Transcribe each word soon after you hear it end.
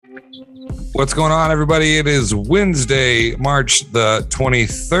What's going on, everybody? It is Wednesday, March the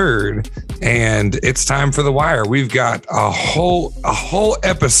 23rd, and it's time for The Wire. We've got a whole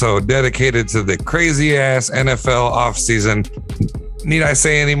episode dedicated to the crazy ass NFL offseason. Need I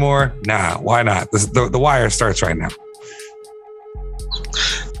say any more? Nah, why not? The Wire starts right now.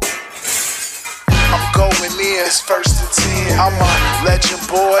 I'm going in, it's first and 10. I'm a legend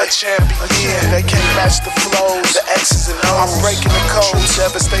boy, a champion. They can't match the flows, the X's and O's. I'm breaking the code,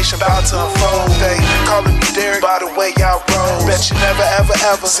 devastation about to unfold. They calling me Derek by the way I roll. Bet you never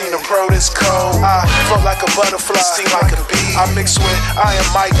ever seen a pro this cold. I float like a butterfly, sting like a bee. I mix with I am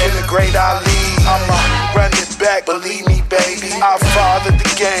Mike and the great Ali. I'm a run it back, believe me, baby. I fathered the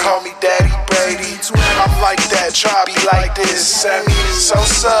game, call me Daddy Brady. I'm like that, try be like this. Sammy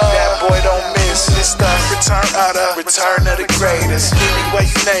Sosa, that boy don't miss. It's the return of the greatest. Any way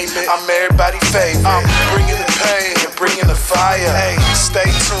you name it, I'm everybody's favorite. I'm bringing the pain and bringing the fire. Hey, stay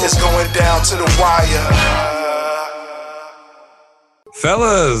tuned, it's going down to the wire.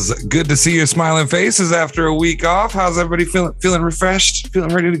 Fellas, good to see your smiling faces after a week off. How's everybody feeling? Feeling refreshed?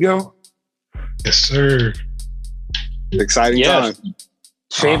 Feeling ready to go? Yes, sir. Exciting time.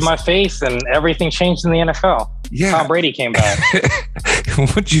 Shaved my face and everything changed in the NFL. Yeah. Tom Brady came back.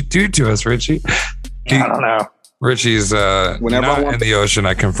 What'd you do to us, Richie? I don't know. Richie's not in the ocean.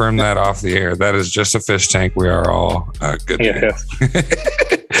 I confirmed that off the air. That is just a fish tank. We are all good. Yeah.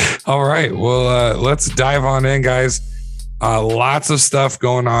 All right. Well, let's dive on in, guys. Lots of stuff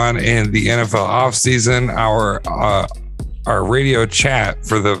going on in the NFL offseason. Our radio chat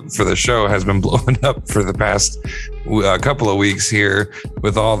for the show has been blowing up for the past couple of weeks here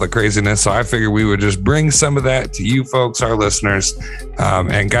with all the craziness. So I figured we would just bring some of that to you folks, our listeners.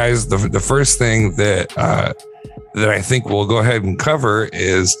 And guys, the first thing that I think we'll go ahead and cover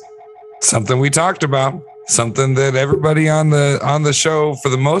is something we talked about, something that everybody on the show for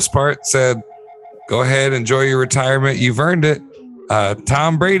the most part said, go ahead, enjoy your retirement. You've earned it.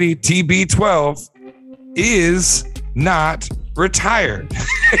 Tom Brady, TB12, is not retired.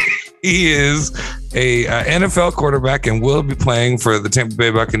 He is a NFL quarterback and will be playing for the Tampa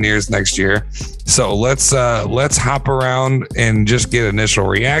Bay Buccaneers next year. So let's hop around and just get initial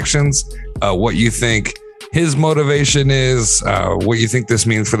reactions. What you think his motivation is, what you think this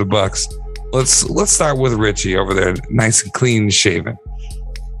means for the Bucs. Let's start with Richie over there, nice and clean shaven.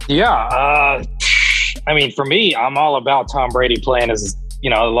 Yeah, I mean, for me, I'm all about Tom Brady playing as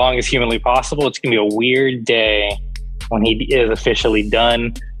long as humanly possible. It's gonna be a weird day when he is officially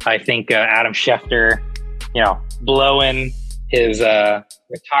done. I think Adam Schefter, blowing his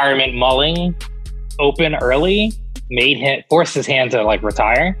retirement mulling open early, forced his hand to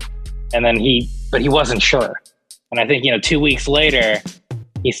retire, and then but he wasn't sure. And I think 2 weeks later,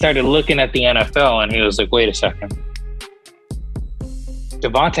 he started looking at the NFL and he was like, "Wait a second,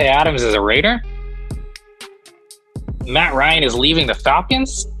 Davante Adams is a Raider. Matt Ryan is leaving the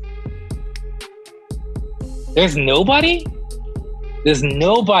Falcons. There's nobody in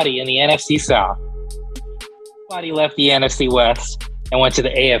the NFC South. Nobody left the NFC West and went to the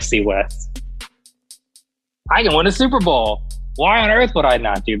AFC West. I can win a Super Bowl. Why on earth would I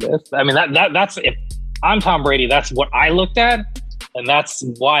not do this?" I mean, that's if I'm Tom Brady, that's what I looked at, and that's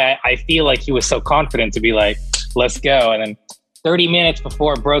why I feel like he was so confident to be like, "Let's go." And then 30 minutes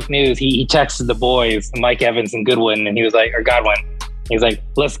before it broke news, he texted the boys, Mike Evans and Goodwin, and he was like, or Godwin. He's like,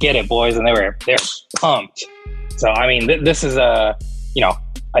 "Let's get it, boys," and they're pumped. So I mean, this is a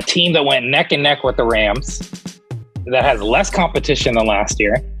team that went neck and neck with the Rams, that has less competition than last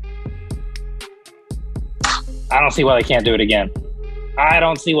year. I don't see why they can't do it again. I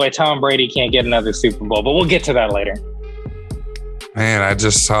don't see why Tom Brady can't get another Super Bowl, but we'll get to that later. Man, I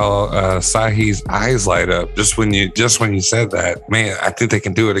just saw Sahi's eyes light up just when you said that. Man, I think they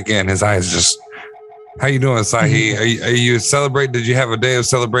can do it again. His eyes just. How you doing, Sahi? Are you celebrate? Did you have a day of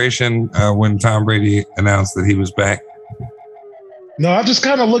celebration when Tom Brady announced that he was back? No, I just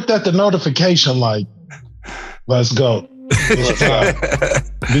kind of looked at the notification like, "Let's go."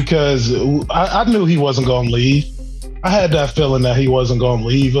 Because I knew he wasn't going to leave. I had that feeling that he wasn't going to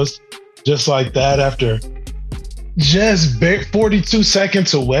leave us just like that after just 42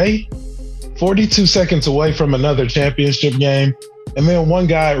 seconds away. 42 seconds away from another championship game. And then one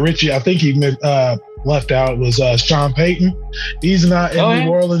guy, Richie, I think he left out, was Sean Payton. He's not in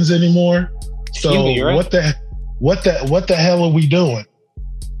New Orleans anymore. So what the hell are we doing?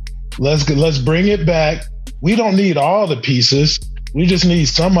 Let's bring it back. We don't need all the pieces. We just need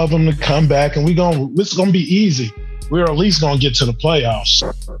some of them to come back, and it's gonna be easy. We're at least gonna get to the playoffs.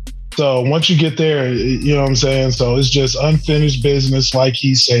 So once you get there, you know what I'm saying? So it's just unfinished business, like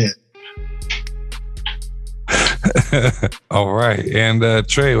he said. All right. And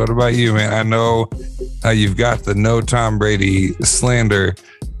Trey, what about you, man? I know you've got the no Tom Brady slander.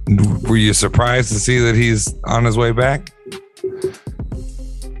 Were you surprised to see that he's on his way back?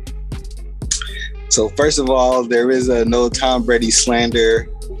 So first of all, there is a no Tom Brady slander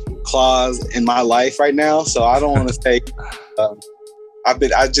clause in my life right now. So I don't want to say I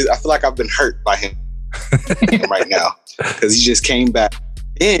feel like I've been hurt by him right now because he just came back.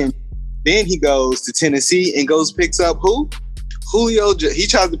 Then he goes to Tennessee and picks up who? Julio. He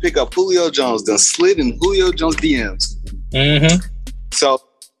tries to pick up Julio Jones, then slid in Julio Jones DMs. Mm-hmm. So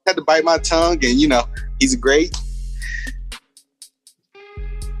I had to bite my tongue, and he's great.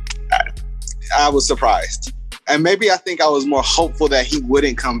 I was surprised. And maybe I think I was more hopeful that he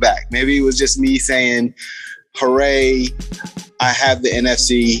wouldn't come back. Maybe it was just me saying, hooray, I have the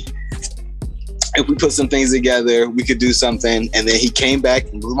NFC. If we put some things together, we could do something. And then he came back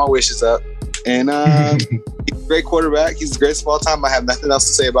and blew my wishes up. And he's a great quarterback. He's the greatest of all time. I have nothing else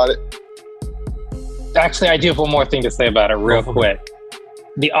to say about it. Actually, I do have one more thing to say about it real quick.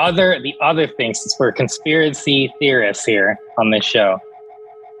 The other thing, since we're conspiracy theorists here on this show,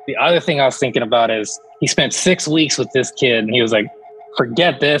 the other thing I was thinking about is he spent 6 weeks with this kid and he was like,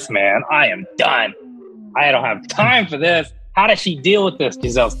 forget this, man. I am done. I don't have time for this. How does she deal with this?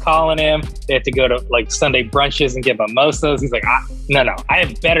 Giselle's calling him. They have to go to like Sunday brunches and get mimosas. He's like, no. I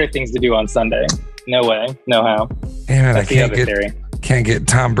have better things to do on Sunday. No way. No how. Damn it, can't get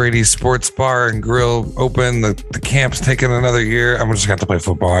Tom Brady's sports bar and grill open. The camp's taking another year. I'm just going to have to play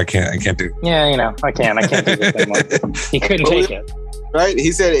football. I can't do it. Yeah, I can't do this anymore. He couldn't take it. Right?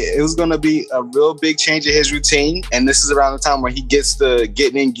 He said it was going to be a real big change in his routine. And this is around the time where he gets to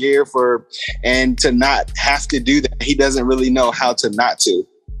getting in gear and to not have to do that. He doesn't really know how to not to.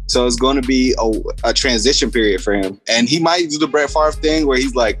 So it's going to be a transition period for him. And he might do the Brett Favre thing where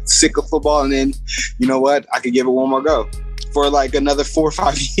he's like sick of football. And then, you know what? I could give it one more go for like another 4 or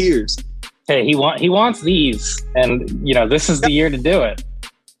 5 years. Hey, he wants these. And, this is the year to do it.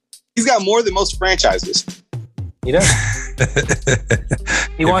 He's got more than most franchises. He does.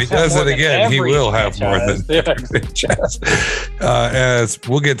 He wants if he does it again, he will have more than every franchise.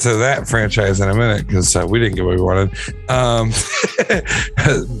 We'll get to that franchise in a minute because we didn't get what we wanted.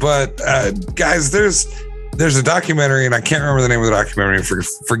 But guys, there's a documentary, and I can't remember the name of the documentary.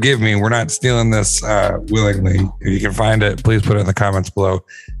 Forgive me, we're not stealing this willingly. If you can find it, please put it in the comments below.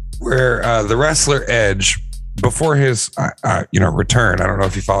 Where the wrestler Edge, before his return, I don't know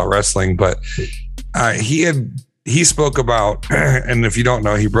if you follow wrestling, but he spoke about, and if you don't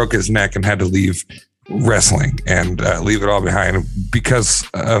know, he broke his neck and had to leave wrestling and leave it all behind because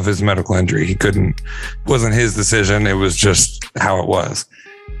of his medical injury. Wasn't his decision. It was just how it was.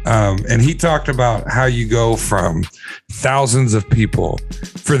 And he talked about how you go from thousands of people.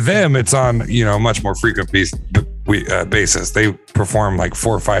 For them, it's on, a much more frequent basis. They perform like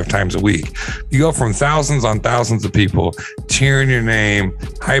 4 or 5 times a week. You go from thousands on thousands of people cheering your name,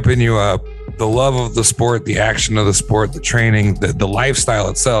 hyping you up, the love of the sport, the action of the sport, the training, the lifestyle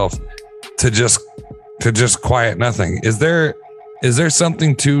itself, to just quiet nothing. Is there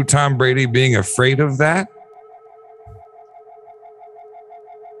something to Tom Brady being afraid of that?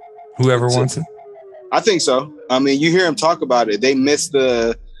 Whoever wants it. I think so. I mean, you hear him talk about it. They miss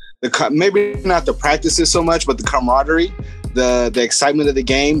the maybe not the practices so much, but the camaraderie, the excitement of the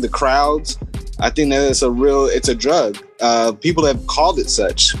game, the crowds. I think that it's a drug. People have called it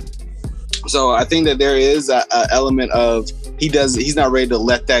such. So I think that there is an element of he's not ready to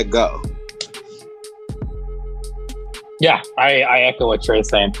let that go. Yeah, I echo what Trey's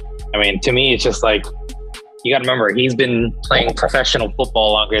saying. I mean, to me, it's just like, you got to remember, he's been playing professional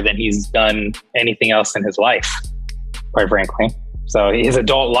football longer than he's done anything else in his life, quite frankly. So his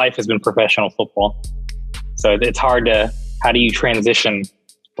adult life has been professional football. So it's hard how do you transition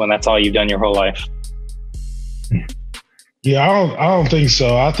when that's all you've done your whole life? Yeah, I don't think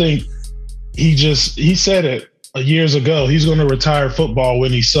so. I think he said it years ago. He's going to retire football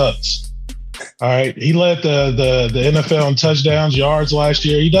when he sucks. All right. He led the NFL in touchdowns, yards last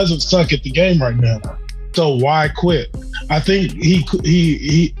year. He doesn't suck at the game right now. So why quit? I think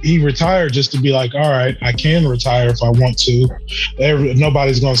he retired just to be like, all right, I can retire if I want to.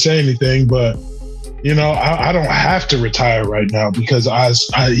 Nobody's going to say anything, but I don't have to retire right now because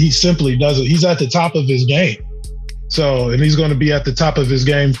he simply doesn't. He's at the top of his game. And he's going to be at the top of his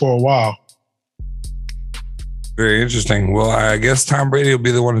game for a while. Very interesting. Well, I guess Tom Brady will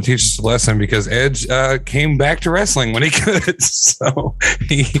be the one to teach us a lesson because Edge came back to wrestling when he could. So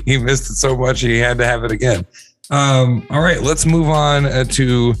he missed it so much he had to have it again. All right, let's move on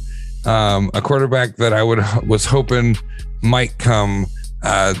to a quarterback that I was hoping might come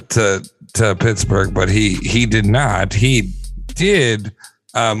to to Pittsburgh, but he did not. He did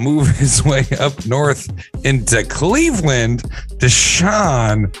move his way up north into Cleveland,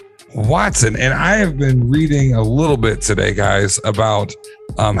 Deshaun Watson. And I have been reading a little bit today, guys, about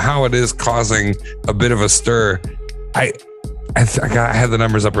how it is causing a bit of a stir. I had the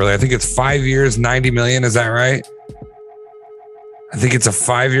numbers up earlier. I think it's 5 years, 90 million. Is that right? I think it's a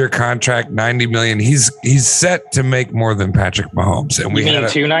 5-year contract, 90 million. He's set to make more than Patrick Mahomes. And we mean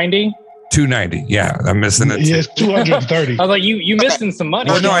 290? 290. Yeah, I'm missing it. Yes, 230. I was like, you missing some money.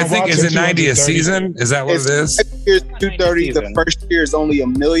 Oh no, I think is it 90 a season? Is that what it is? Here's 230. The first year is only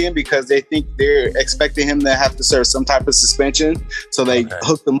 $1 million because they think they're expecting him to have to serve some type of suspension. So they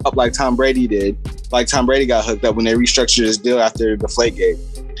hooked him up like Tom Brady did. Like Tom Brady got hooked up when they restructured his deal after the Deflategate.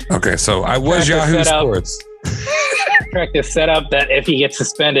 Okay, so I was Yahoo Sports. Correct. Is set up that if he gets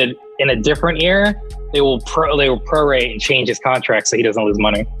suspended in a different year, they will prorate and change his contract so he doesn't lose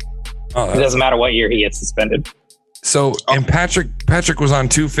money. Oh, it doesn't matter what year he gets suspended. So, and Patrick was on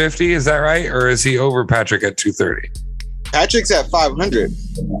 250, is that right? Or is he over Patrick at 230? Patrick's at 500.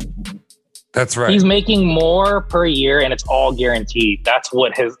 That's right. He's making more per year and it's all guaranteed. That's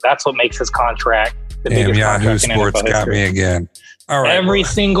what makes his contract the biggest Yahoo contract Sports in NFL got history. me again. All right. Every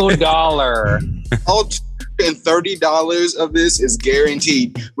single dollar. All $30 of this is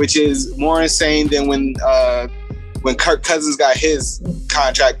guaranteed, which is more insane than when Kirk Cousins got his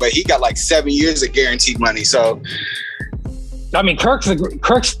contract, but he got like 7 years of guaranteed money. So, I mean, Kirk's agent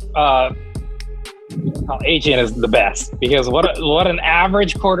is the best because what an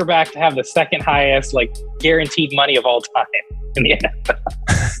average quarterback to have the second highest like guaranteed money of all time in the NFL.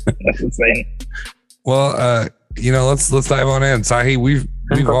 That's insane. Well, let's dive on in. Sahi, we've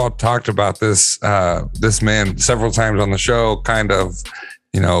all talked about this man several times on the show. Kind of,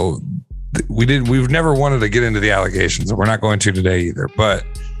 we've never wanted to get into the allegations, and we're not going to today either. But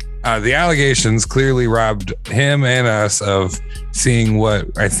the allegations clearly robbed him and us of seeing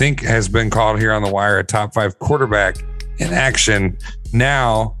what I think has been called here on the wire a top 5 quarterback in action.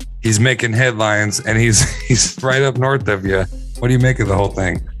 Now he's making headlines, and he's right up north of you. What do you make of the whole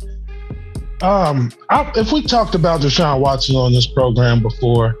thing? If we talked about Deshaun Watson on this program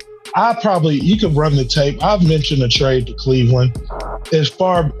before, you could run the tape. I've mentioned a trade to Cleveland.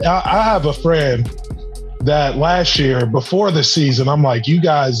 I have a friend that last year, before the season, I'm like, you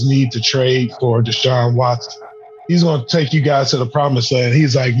guys need to trade for Deshaun Watson. He's going to take you guys to the promised land.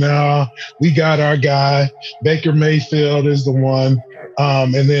 He's like, no, we got our guy. Baker Mayfield is the one.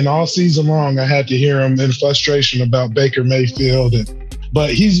 And then all season long, I had to hear him in frustration about Baker Mayfield.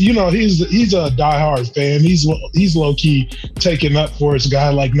 But he's a diehard fan. He's low key taking up for his guy.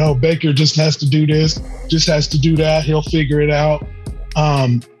 Like, no, Baker just has to do this, just has to do that. He'll figure it out.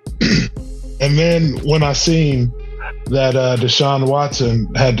 And then when I seen that Deshaun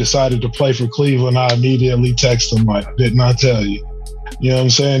Watson had decided to play for Cleveland, I immediately texted him like, didn't I tell you? You know what I'm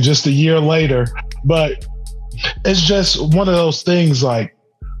saying? Just a year later. But it's just one of those things like,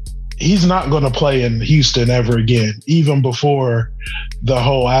 he's not going to play in Houston ever again, even before the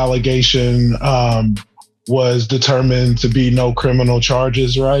whole allegation was determined to be no criminal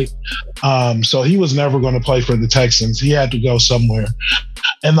charges, right? So he was never going to play for the Texans. He had to go somewhere.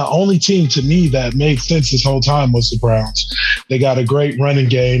 And the only team to me that made sense this whole time was the Browns. They got a great running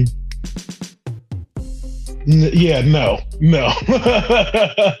game.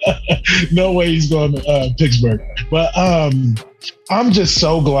 No way he's going to Pittsburgh. But I'm just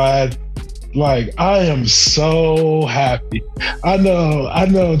so glad. Like, I am so happy. I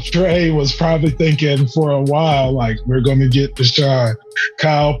know Trey was probably thinking for a while, like, we're going to get Deshaun.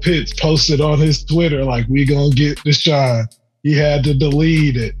 Kyle Pitts posted on his Twitter, like, we're going to get Deshaun. He had to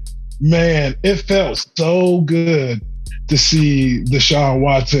delete it. Man, it felt so good to see Deshaun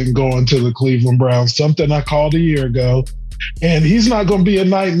Watson going to the Cleveland Browns, something I called a year ago. And he's not going to be a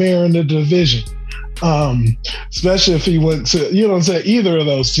nightmare in the division, especially if he went to, either of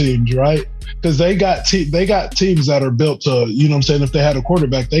those teams, right? Because they got teams that are built to, if they had a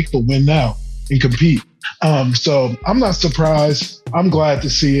quarterback, they could win now and compete. So I'm not surprised. I'm glad to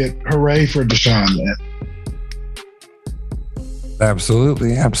see it. Hooray for Deshaun, man.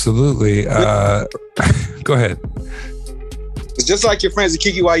 Absolutely. Go ahead. It's just like your friends that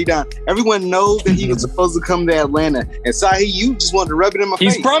kick you while you're down. Everyone knows that he was supposed to come to Atlanta. And Sahi, you just wanted to rub it in my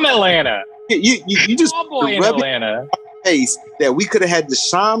face. He's from Atlanta. You just boy in Atlanta. Face that we could have had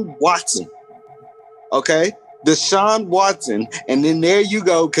Deshaun Watson. Okay? Deshaun Watson. And then there you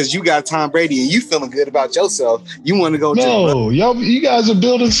go, because you got Tom Brady and you feeling good about yourself. You want to go you guys are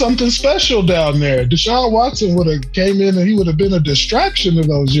building something special down there. Deshaun Watson would have came in and he would have been a distraction to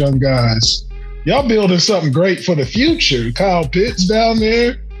those young guys. Y'all building something great for the future. Kyle Pitts down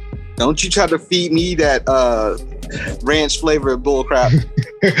there. Don't you try to feed me that ranch flavored bullcrap.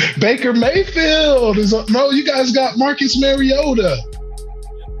 Baker Mayfield is no. You guys got Marcus Mariota.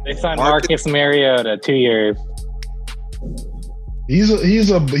 They signed Marcus Mariota 2 years. He's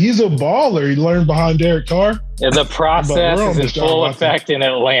a baller. He learned behind Derek Carr. Yeah, the process is in full effect in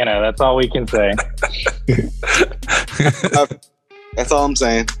Atlanta. That's all we can say. That's all I'm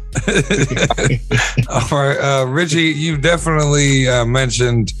saying. All right, Richie, you definitely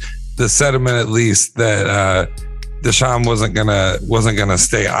mentioned the sentiment, at least, that Deshaun wasn't gonna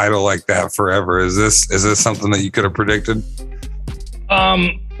stay idle like that forever. Is this something that you could have predicted?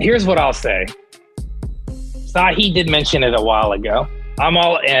 Here's what I'll say. Sahi did mention it a while ago. I'm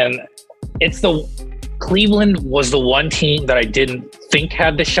all in. Cleveland was the one team that I didn't think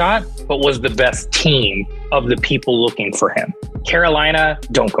had the shot, but was the best team of the people looking for him. Carolina,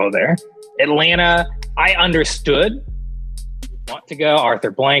 don't go there. Atlanta, I understood. Want to go. Arthur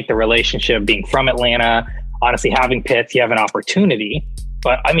Blank, the relationship, being from Atlanta, honestly having Pitts, you have an opportunity.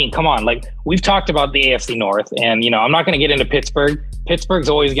 But I mean, come on, like we've talked about the AFC North, and I'm not going to get into Pittsburgh. Pittsburgh's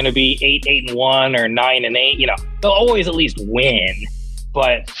always going to be 8-1 or 9-8. They'll always at least win,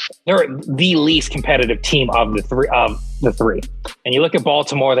 but they're the least competitive team of the three. And you look at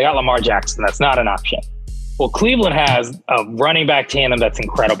Baltimore, they got Lamar Jackson. That's not an option. Well, Cleveland has a running back tandem that's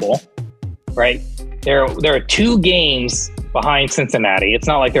incredible, right? There are 2 games behind Cincinnati. It's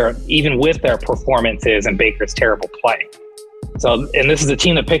not like they're even with their performances and Baker's terrible play. So, and this is a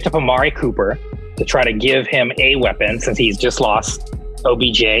team that picked up Amari Cooper to try to give him a weapon since he's just lost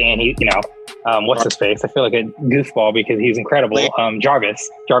OBJ and he, what's his face? I feel like a goofball because he's incredible.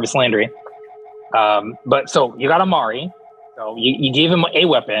 Jarvis Landry. But so you got Amari. So you gave him a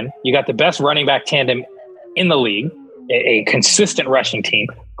weapon. You got the best running back tandem in the league, a consistent rushing team,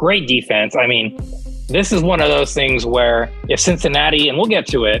 great defense. I mean, this is one of those things where if Cincinnati, and we'll get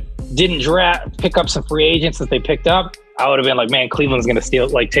to it, didn't pick up some free agents that they picked up, I would have been like, man, Cleveland's going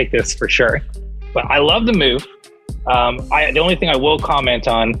to take this for sure. But I love the move. The only thing I will comment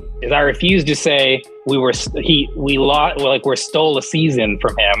on is I refuse to say we stole a season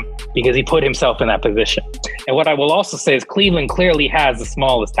from him because he put himself in that position. And what I will also say is Cleveland clearly has the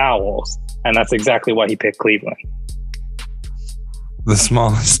smallest towels, and that's exactly why he picked Cleveland. The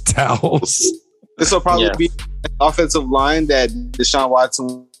smallest towels. This will probably be an offensive line that Deshaun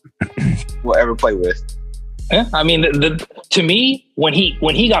Watson will ever play with. Yeah, I mean, to me, when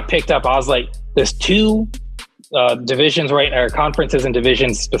he got picked up, I was like, there's 2 divisions, right, or conferences and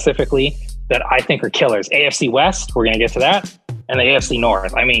divisions specifically that I think are killers. AFC West, we're going to get to that, and the AFC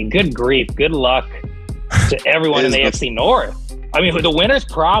North. I mean, good grief, good luck to everyone in the AFC North. I mean, the winner's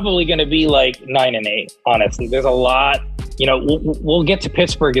probably going to be like 9-8, honestly. There's a lot, we'll get to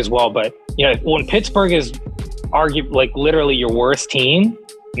Pittsburgh as well, but, when Pittsburgh is like literally your worst team,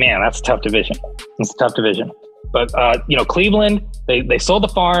 man, that's a tough division. It's a tough division. But, Cleveland, they sold the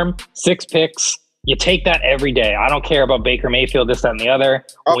farm, 6 picks. You take that every day. I don't care about Baker Mayfield, this, that, and the other.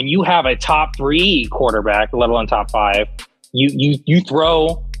 When you have a top 3 quarterback, let alone top 5, you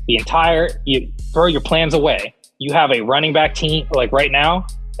throw your plans away. You have a running back team, like right now,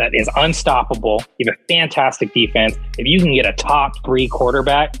 that is unstoppable. You have a fantastic defense. If you can get a top 3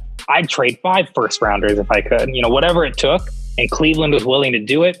 quarterback, I'd trade 5 first-rounders if I could. Whatever it took, and Cleveland was willing to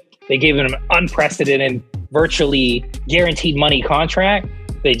do it. They gave him an unprecedented, virtually guaranteed money contract.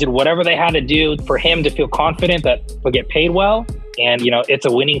 They did whatever they had to do for him to feel confident that he'll get paid well. And, it's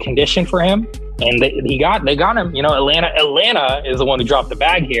a winning condition for him. And they got him. Atlanta is the one who dropped the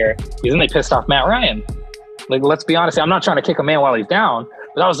bag here because then they pissed off Matt Ryan. Like, let's be honest. I'm not trying to kick a man while he's down,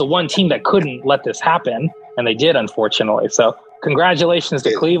 but that was the one team that couldn't let this happen. And they did, unfortunately. So congratulations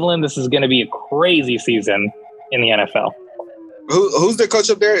to Cleveland. This is going to be a crazy season in the NFL. Who's the coach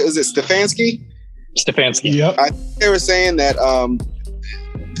up there? Is it Stefanski? Stefanski. Yep. I think they were saying that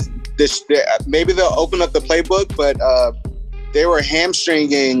maybe they'll open up the playbook, but they were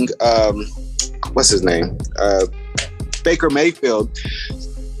hamstringing what's his name? Baker Mayfield.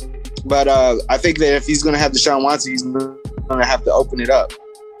 But I think that if he's going to have Deshaun Watson, he's going to have to open it up.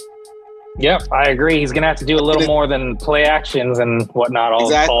 Yep, I agree. He's going to have to do a little more than play actions and whatnot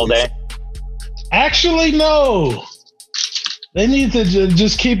all day. Actually, no. They need to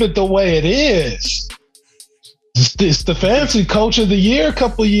just keep it the way it is. It's the fancy coach of the year a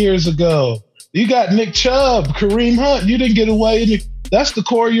couple years ago. You got Nick Chubb, Kareem Hunt. You didn't get away. That's the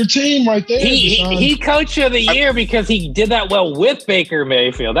core of your team right there. He coach of the year because he did that well with Baker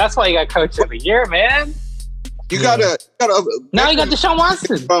Mayfield. That's why he got coach of the year, man. You gotta. Now you got Deshaun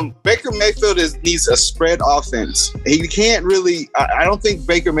Watson. Baker Mayfield needs a spread offense. He can't really. I don't think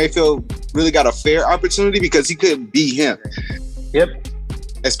Baker Mayfield really got a fair opportunity because he couldn't be him. Yep.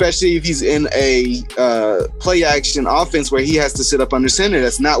 especially if he's in a play action offense where he has to sit up under center.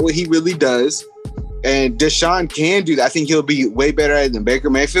 That's not what he really does. And Deshaun can do that. I think he'll be way better at it than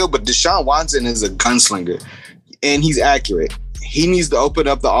Baker Mayfield, but Deshaun Watson is a gunslinger and he's accurate. He needs to open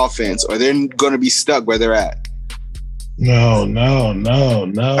up the offense or they're going to be stuck where they're at. No. I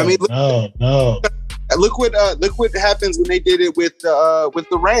mean, look what happens when they did it with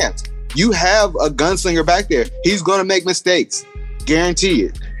the Rams. You have a gunslinger back there. He's going to make mistakes, guarantee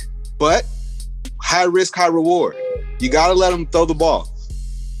it. But high risk, high reward. You got to let him throw the ball.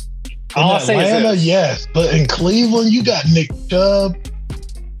 In Atlanta, yes, but in Cleveland, you got Nick Chubb.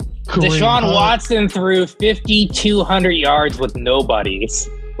 Deshaun Watson threw 5,200 yards with nobodies.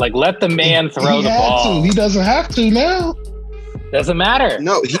 Like, let the man throw the ball. He doesn't have to now. Doesn't matter.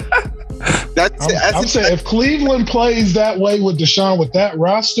 No, I'm saying if Cleveland plays that way with Deshaun with that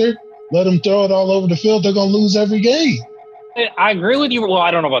roster, let him throw it all over the field. They're going to lose every game. I agree with you. Well, I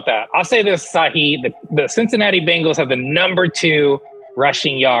don't know about that. I'll say this, Sahi. The Cincinnati Bengals have the number 2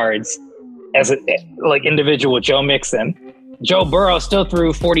 rushing yards as like individual with Joe Mixon. Joe Burrow still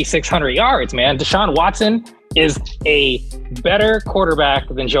threw 4,600 yards, man. Deshaun Watson is a better quarterback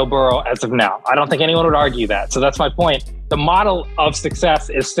than Joe Burrow as of now. I don't think anyone would argue that. So that's my point. The model of success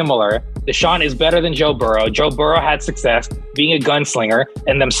is similar. Deshaun is better than Joe Burrow. Joe Burrow had success being a gunslinger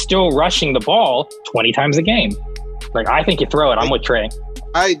and them still rushing the ball 20 times a game. Like, I think you throw it. I'm with Trey.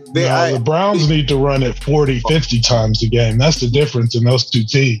 The Browns need to run it 40, 50 times a game. That's the difference in those two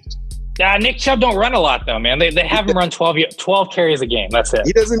teams. Nick Chubb don't run a lot, though, man. They have him run 12 carries a game. That's it.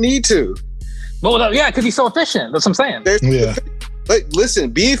 He doesn't need to. Well, yeah, because he's so efficient. That's what I'm saying. But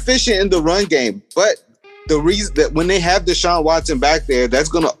listen, be efficient in the run game. But the reason that when they have Deshaun Watson back there, that's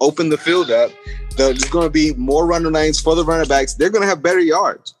going to open the field up. There's going to be more running lanes for the running backs. They're going to have better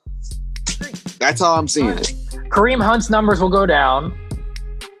yards. That's how I'm seeing it. Kareem Hunt's numbers will go down.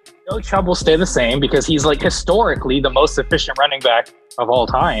 Joe Chubb will stay the same because he's like historically the most efficient running back of all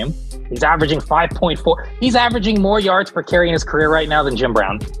time. He's averaging 5.4. He's averaging more yards per carry in his career right now than Jim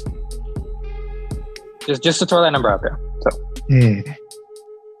Brown. Just to throw that number out there. So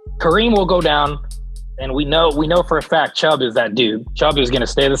Kareem will go down, and we know for a fact Chubb is that dude. Chubb is going to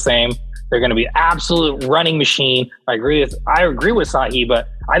stay the same. They're going to be absolute running machine. I agree with Sahi, but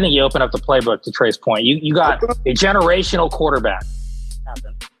I think you open up the playbook to Trey's point. You got a generational quarterback.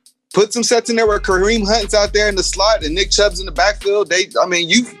 Put some sets in there where Kareem Hunt's out there in the slot and Nick Chubb's in the backfield.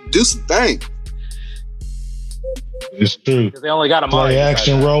 You do some things. It's true. They only got a play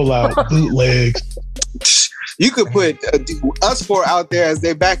action rollout, bootlegs. You could put us four out there as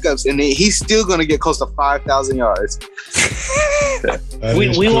their backups, and he's still going to get close to 5,000 yards. We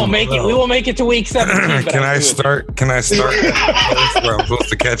will make it. We will make it to week 17. Can I start where I'm supposed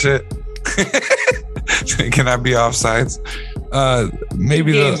to catch it? Can I be offsides?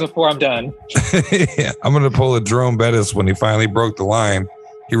 Maybe games before I'm done. Yeah, I'm gonna pull a Jerome Bettis when he finally broke the line.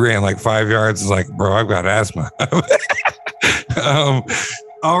 He ran like 5 yards. It's like, bro, I've got asthma.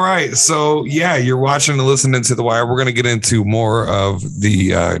 All right. So, yeah, you're watching and listening to The Wire. We're going to get into more of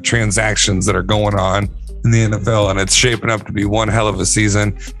the transactions that are going on in the NFL, and it's shaping up to be one hell of a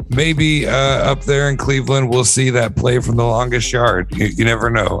season. Maybe up there in Cleveland, we'll see that play from the longest yard. You never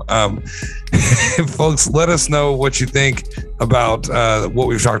know. Folks, let us know what you think about what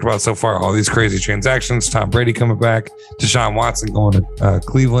we've talked about so far, all these crazy transactions, Tom Brady coming back, Deshaun Watson going to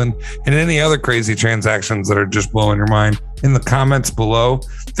Cleveland, and any other crazy transactions that are just blowing your mind in the comments below.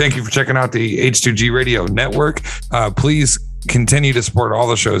 Thank you for checking out the H2G Radio Network. Please continue to support all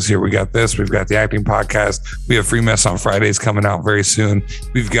the shows here. We got this. We've got the acting podcast. We have Free Mess on Fridays coming out very soon.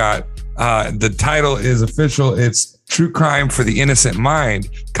 We've got the title is official. It's True Crime for the Innocent Mind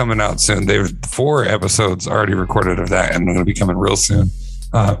coming out soon. There's 4 episodes already recorded of that, and they're going to be coming real soon.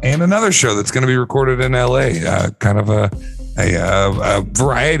 And another show that's going to be recorded in LA, kind of a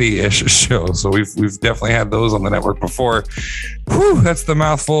variety-ish show. So we've definitely had those on the network before. Whew, that's the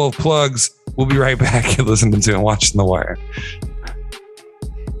mouthful of plugs. We'll be right back. You're listening to and watching The Wire.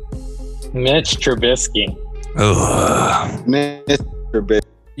 Mitch Trubisky. Mitch Trubisky.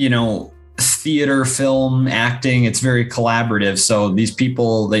 You know, theater, film, acting, it's very collaborative. So these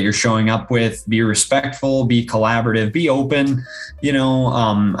people that you're showing up with, be respectful, be collaborative, be open. You know,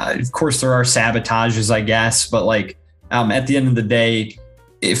 of course there are sabotages, I guess, but like at the end of the day,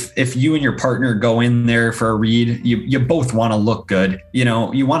 if you and your partner go in there for a read, you both want to look good. You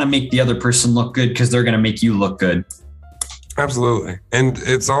know, you want to make the other person look good because they're going to make you look good. Absolutely. And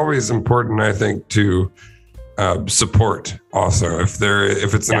it's always important, I think, to support also. If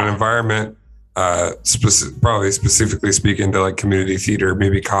it's in an environment, probably specifically speaking to like community theater,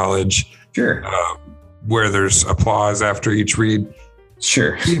 maybe college, sure, where there's applause after each read,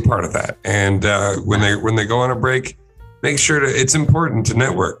 Sure. Be a part of that. And when they go on a break, make sure it's important to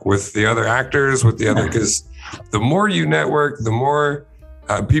network with the other actors, with the other, because the more you network, the more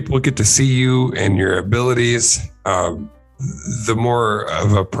people get to see you and your abilities, the more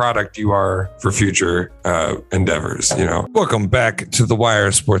of a product you are for future endeavors, you know. Welcome back to the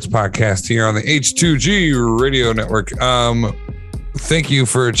Wire Sports Podcast here on the H2G Radio Network. Thank you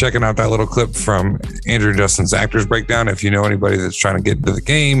for checking out that little clip from Andrew and Justin's Actors Breakdown. If you know anybody that's trying to get into the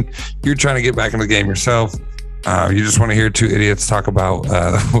game, you're trying to get back into the game yourself, you just want to hear two idiots talk about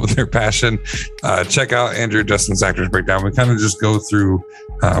their passion, check out Andrew and Justin's Actors Breakdown. We kind of just go through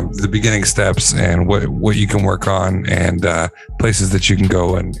the beginning steps and what you can work on and places that you can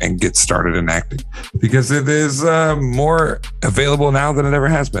go and get started in acting, because it is more available now than it ever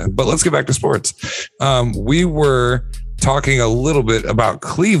has been. But let's get back to sports. We were talking a little bit about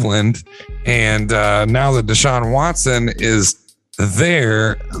Cleveland, and now that Deshaun Watson is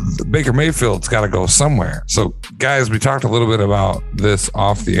there, Baker Mayfield's got to go somewhere. So, guys, we talked a little bit about this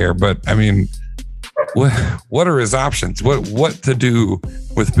off the air, but I mean, what are his options? What to do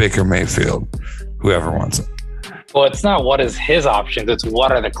with Baker Mayfield? Whoever wants it. Well, it's not what is his options; it's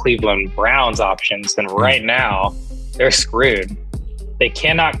what are the Cleveland Browns' options. And right now, they're screwed. They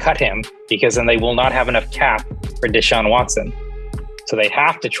cannot cut him because then they will not have enough cap for Deshaun Watson. So they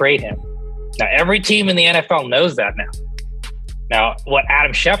have to trade him. Now, every team in the NFL knows that now. Now, what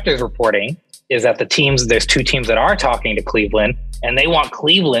Adam Schefter is reporting is that there's two teams that are talking to Cleveland, and they want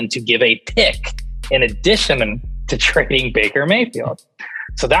Cleveland to give a pick in addition to trading Baker Mayfield.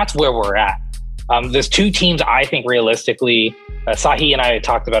 So that's where we're at. There's two teams I think realistically, Sahi and I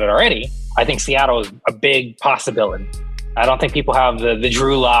talked about it already. I think Seattle is a big possibility. I don't think people have the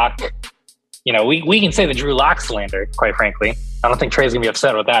Drew Lock. You know, we can say the Drew Lock slander, quite frankly. I don't think Trey's gonna be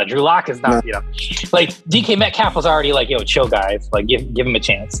upset with that. Drew Lock is not, you know, like DK Metcalf was already like, yo, chill guys, like give him a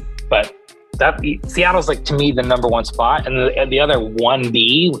chance. But Seattle's like, to me, the number one spot. And the other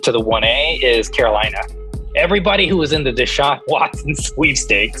 1B to the 1A is Carolina. Everybody who was in the Deshaun Watson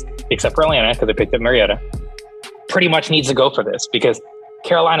sweepstakes, except for Atlanta, because they picked up Mariota, pretty much needs to go for this, because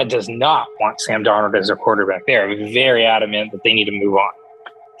Carolina does not want Sam Darnold as their quarterback. They are very adamant that they need to move on.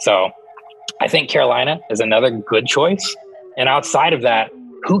 So I think Carolina is another good choice. And outside of that,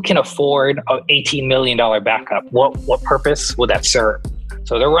 who can afford an $18 million backup? What purpose would that serve?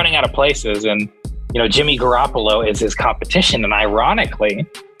 So they're running out of places. And, you know, Jimmy Garoppolo is his competition. And ironically,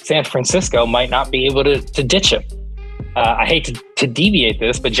 San Francisco might not be able to ditch him. I hate to deviate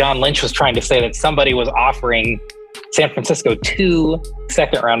this, but John Lynch was trying to say that somebody was offering San Francisco 2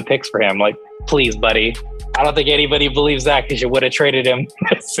 second-round picks for him. Like, please, buddy. I don't think anybody believes that, because you would have traded him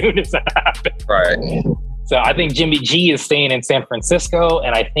as soon as that happened. Right. So I think Jimmy G is staying in San Francisco,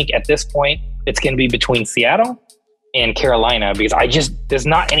 and I think at this point it's going to be between Seattle and Carolina, because there's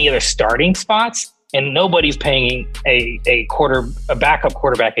not any other starting spots, and nobody's paying a backup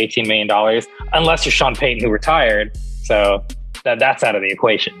quarterback $18 million unless you're Sean Payton, who retired. So that's out of the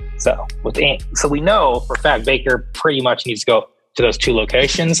equation. So we know for a fact Baker pretty much needs to go to those 2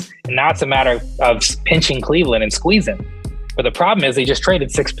 locations, and now it's a matter of pinching Cleveland and squeezing. But the problem is they just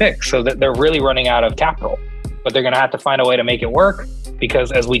traded 6 picks, so that they're really running out of capital. But they're going to have to find a way to make it work,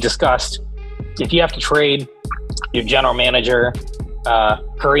 because as we discussed, if you have to trade your general manager,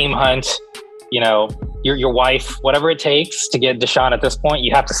 Kareem Hunt, you know, your wife, whatever it takes to get Deshaun at this point,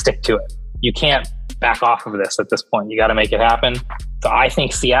 you have to stick to it. You can't back off of this at this point. You got to make it happen. So I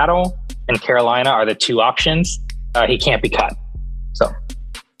think Seattle and Carolina are the 2 options. He can't be cut. So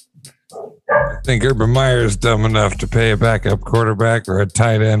I think Urban Meyer is dumb enough to pay a backup quarterback or a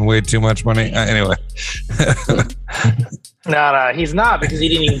tight end way too much money. Anyway. No, he's not, because he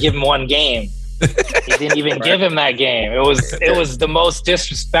didn't even give him 1 game. He didn't even give him that game. It was the most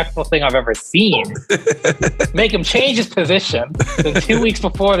disrespectful thing I've ever seen. Make him change his position. Then 2 weeks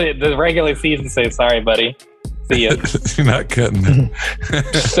before the regular season, say, sorry, buddy. See ya. You're not cutting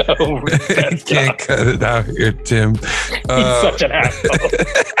it. So you can't cut it out here, Tim. He's such an asshole.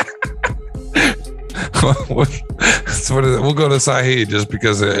 We'll go to Sahi just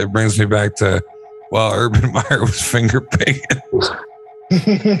because it brings me back to while Urban Meyer was finger banging.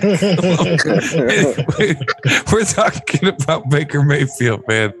 We're talking about Baker Mayfield,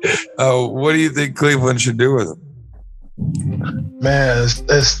 man. What do you think Cleveland should do with him? Man,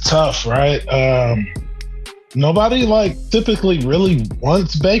 it's tough, right? Nobody typically really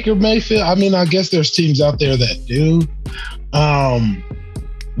wants Baker Mayfield. I mean, I guess there's teams out there that do,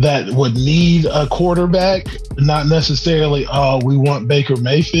 that would need a quarterback, not necessarily, we want Baker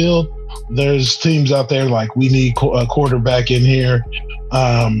Mayfield. There's teams out there like, we need a quarterback in here.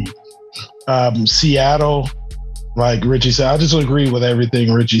 Seattle like Richie said, I just agree with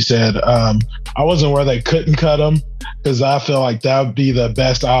everything Richie said. I wasn't where they couldn't cut him, because I feel like that would be the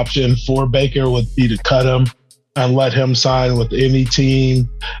best option for Baker, would be to cut him and let him sign with any team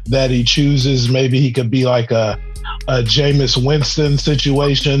that he chooses. Maybe he could be like a Jameis Winston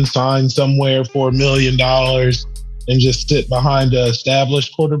situation, sign somewhere for $1 million and just sit behind an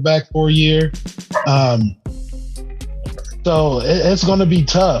established quarterback for a year. So it's going to be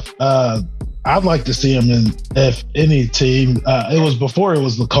tough. I'd like to see him in, if any team. It was before it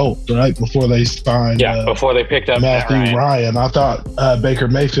was the Colts, right? Before they signed. Yeah, before they picked up Matthew Ryan. I thought Baker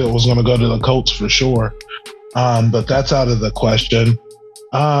Mayfield was going to go to the Colts for sure. But that's out of the question.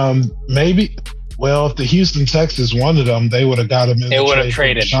 Maybe, well, if the Houston Texans wanted him, they would have got him in. They would have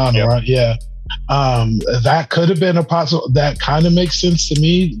traded. Deshaun, right? Yeah. That could have been a possible. That kind of makes sense to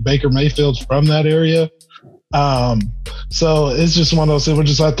me. Baker Mayfield's from that area. So it's just one of those things. We'll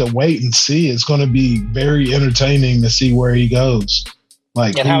just have to wait and see. It's going to be very entertaining to see where he goes.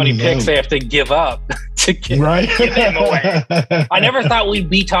 Like, and how many picks they have to give up to give him away. I never thought we'd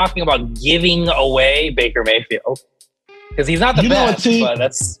be talking about giving away Baker Mayfield, because he's not the best, but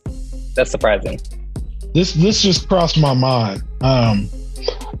that's surprising. This just crossed my mind.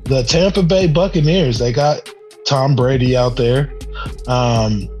 The Tampa Bay Buccaneers, they got Tom Brady out there.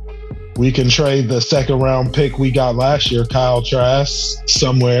 We can trade the second round pick we got last year, Kyle Trask,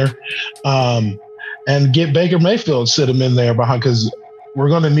 somewhere, and get Baker Mayfield, sit him in there behind, because we're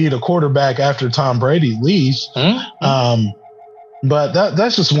going to need a quarterback after Tom Brady leaves. But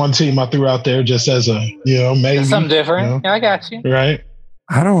that's just one team I threw out there just as a, maybe. Something different. Yeah, I got you. Right.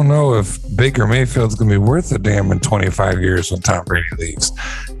 I don't know if Baker Mayfield's going to be worth a damn in 25 years when Tom Brady leaves.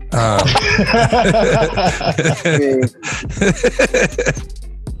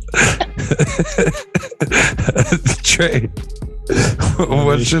 Trey,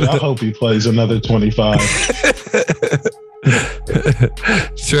 I hope he plays another 25.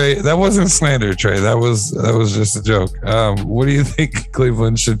 Trey, that wasn't slander, Trey. That was just a joke. What do you think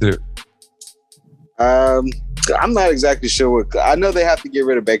Cleveland should do? I'm not exactly sure I know they have to get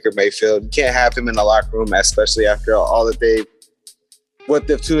rid of Baker Mayfield. You can't have him in the locker room, especially after all that what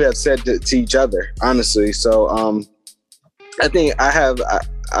the two have said to each other, honestly. So I think I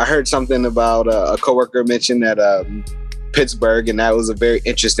heard something about a coworker mentioned at Pittsburgh, and that was a very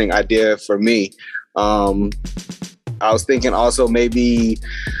interesting idea for me. I was thinking also maybe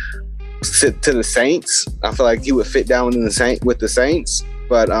sit to the Saints. I feel like he would fit down with the Saints,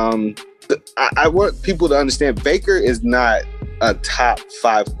 but I want people to understand Baker is not a top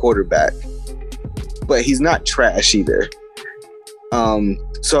 5 quarterback, but he's not trash either.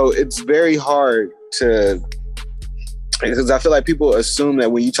 So it's very hard because I feel like people assume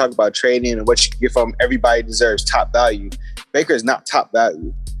that when you talk about trading and what you get from everybody deserves top value. Baker is not top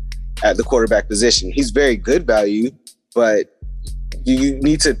value at the quarterback position. He's very good value, but you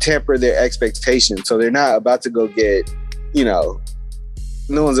need to temper their expectations. So they're not about to go get, no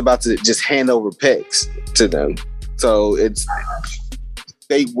one's about to just hand over picks to them. So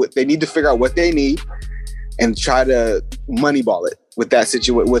they need to figure out what they need and try to moneyball it with that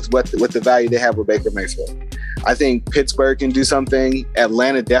situation, with the value they have with Baker Mayfield. I think Pittsburgh can do something.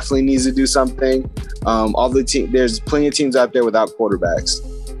 Atlanta definitely needs to do something. There's plenty of teams out there without quarterbacks.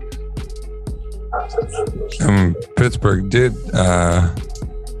 Pittsburgh did.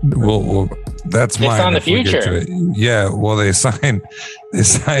 Well, that's mine. They signed the future. Yeah. Well, they signed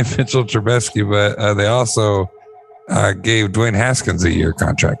Mitchell Trubisky, but they also gave Dwayne Haskins a year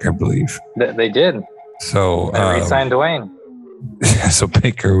contract, I believe. They did. So they re-signed Dwayne. So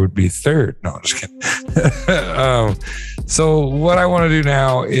Baker would be third. No, I'm just kidding. So what I want to do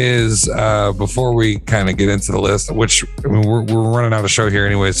now is before we kind of get into the list, which we're running out of show here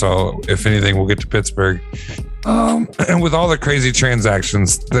anyway. So if anything, we'll get to Pittsburgh. And with all the crazy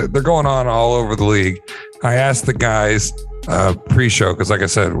transactions, they're going on all over the league. I asked the guys pre-show, because like I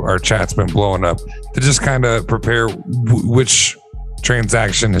said, our chat's been blowing up, to just kind of prepare which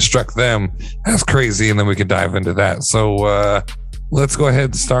transaction has struck them as crazy, and then we can dive into that. So let's go ahead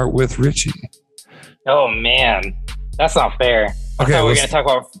and start with Richie. Oh man, that's not fair. Okay, we're going to talk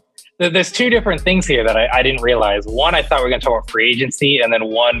about. There's two different things here that I didn't realize. One, I thought we were going to talk about free agency, and then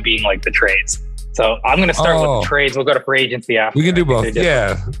one being like the trades. So I'm going to start with the trades. We'll go to free agency after. We can do both.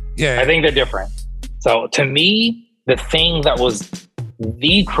 Yeah. I think they're different. So to me, the thing that was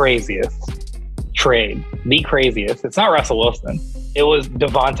the craziest trade, it's not Russell Wilson. It was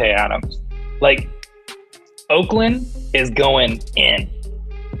Devontae Adams. Like, Oakland is going in.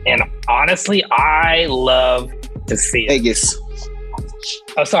 And honestly, I love to see it. Vegas.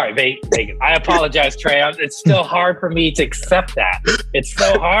 Oh, sorry, Vegas. I apologize, Trey. It's still hard for me to accept that. It's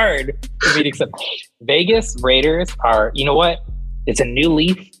so hard for me to accept. Vegas Raiders are, you know what? It's a new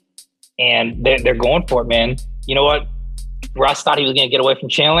leaf, and they're going for it, man. You know what? Russ thought he was going to get away from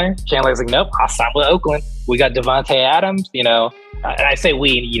Chandler. Chandler's like, nope, I'll sign with Oakland. We got Devontae Adams, and I say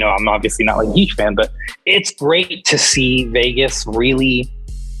we, I'm obviously not like a huge fan, but it's great to see Vegas really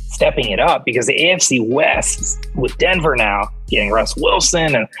stepping it up, because the AFC West with Denver now getting Russ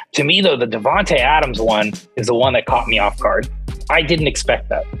Wilson. And to me, though, the Devontae Adams one is the one that caught me off guard. I didn't expect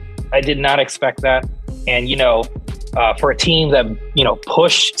that. I did not expect that. And, for a team that,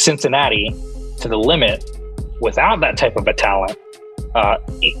 pushed Cincinnati to the limit without that type of a talent,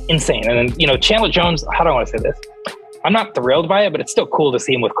 insane. And then, Chandler Jones, how do I want to say this? I'm not thrilled by it, but it's still cool to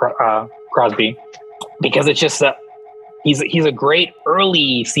see him with Crosby, because it's just that he's a great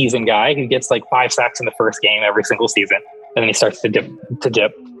early season guy who gets like 5 sacks in the first game every single season, and then he starts to dip.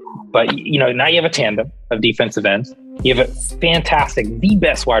 But now you have a tandem of defensive ends. You have a fantastic, the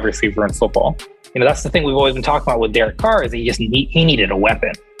best wide receiver in football. That's the thing we've always been talking about with Derek Carr, is he needed a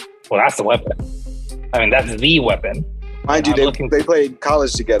weapon. Well, that's the weapon. I mean, that's the weapon. Mind you, they played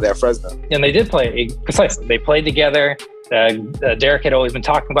college together at Fresno. And they did play, precisely. They played together. Derek had always been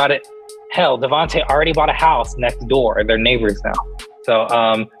talking about it. Hell, Devontae already bought a house next door. They're neighbors now.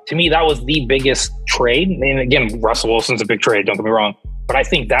 So to me, that was the biggest trade. And again, Russell Wilson's a big trade, don't get me wrong. But I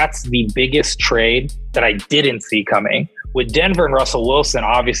think that's the biggest trade that I didn't see coming. With Denver and Russell Wilson,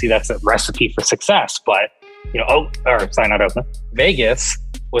 obviously that's a recipe for success. But, not Oakland. Vegas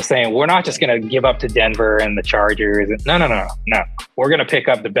was saying, we're not just going to give up to Denver and the Chargers. No. We're going to pick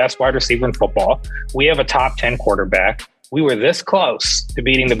up the best wide receiver in football. We have a top 10 quarterback. We were this close to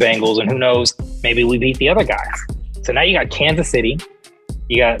beating the Bengals, and who knows, maybe we beat the other guys. So now you got Kansas City,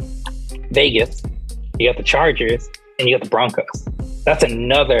 you got Vegas, you got the Chargers, and you got the Broncos. That's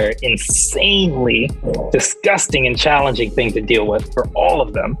another insanely disgusting and challenging thing to deal with for all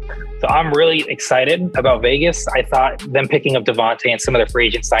of them. So I'm really excited about Vegas. I thought them picking up Devontae and some of their free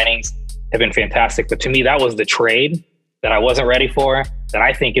agent signings have been fantastic. But to me, that was the trade that I wasn't ready for, that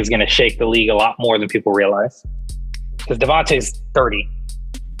I think is going to shake the league a lot more than people realize. Because Devontae's 30.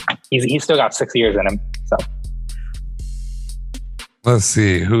 He's still got 6 years in him. So let's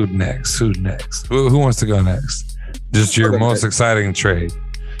see. Who next? Who wants to go next? Just your most exciting trade.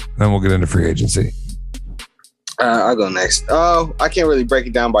 Then we'll get into free agency. I'll go next. Oh, I can't really break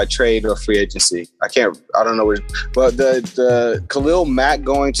it down by trade or free agency. I don't know which, but the Khalil Mack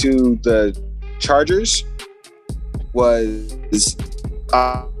going to the Chargers was,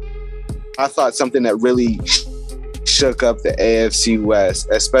 I thought, something that really shook up the AFC West,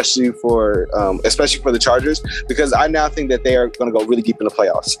 especially for the Chargers, because I now think that they are going to go really deep in the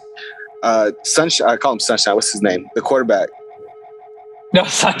playoffs. Sunshine, I call him Sunshine. What's his name? The quarterback. No,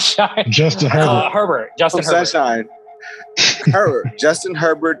 Sunshine. Justin Herbert. Herbert. Justin Herbert. Sunshine. Herbert. Justin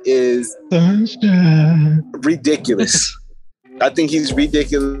Herbert is ridiculous. I think he's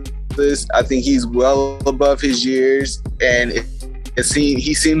ridiculous. I think he's well above his years, and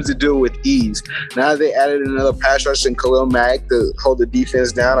he seems to do it with ease. Now they added another pass rush in Khalil Mack to hold the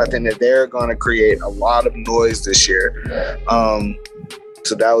defense down. I think that they're going to create a lot of noise this year.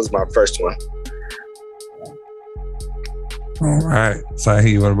 So that was my first one. All right,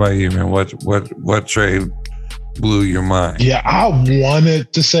 Sahi, what about you, man? What trade blew your mind? Yeah, I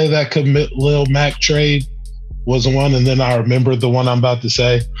wanted to say that Khalil Mack trade was the one, and then I remembered the one I'm about to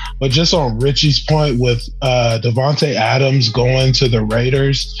say. But just on Richie's point with Devontae Adams going to the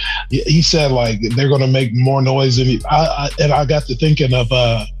Raiders, he said like they're going to make more noise than and I got to thinking of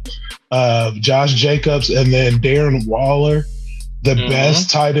Josh Jacobs and then Darren Waller, the best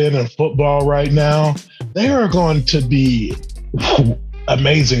tight end in football right now. They are going to be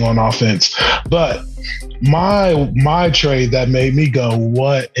amazing on offense. But my trade that made me go,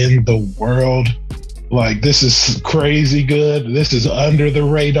 what in the world? Like, this is crazy good. This is under the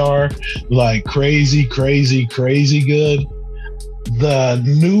radar. Like, crazy good. The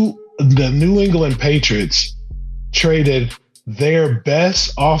New England Patriots traded their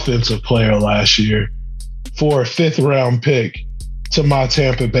best offensive player last year for a 5th round pick to my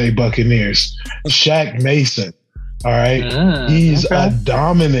Tampa Bay Buccaneers, Shaq Mason. All right. He's a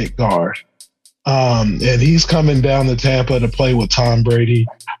dominant guard. And he's coming down to Tampa to play with Tom Brady.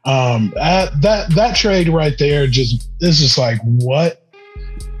 That trade right there is just like, what?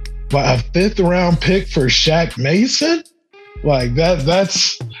 But a 5th round pick for Shaq Mason? Like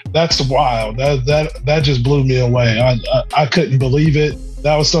that's wild. That just blew me away. I couldn't believe it.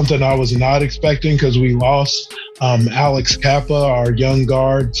 That was something I was not expecting, because we lost Alex Kappa, our young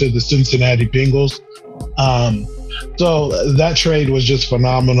guard, to the Cincinnati Bengals. So that trade was just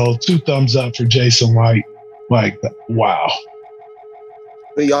phenomenal. 2 thumbs up for Jason Licht. Like, wow.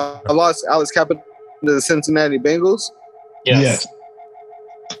 But y'all lost Alex Cappa to the Cincinnati Bengals? Yes.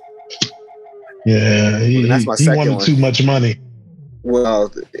 Yeah, he wanted too much money.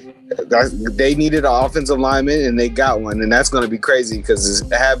 Well, they needed an offensive lineman, and they got one, and that's going to be crazy because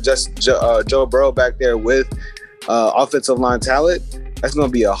to have just Joe Burrow back there with offensive line talent, that's going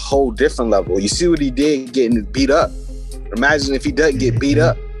to be a whole different level. You see what he did getting beat up. Imagine if he doesn't get beat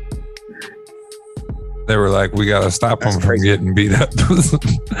up. They were like, we got to stop him from getting beat up.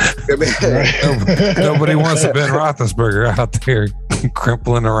 Nobody wants a Ben Roethlisberger out there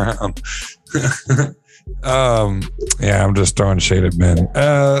crimpling around. Yeah, I'm just throwing shade at Ben.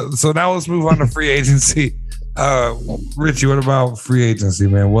 So now let's move on to free agency. Richie, what about free agency,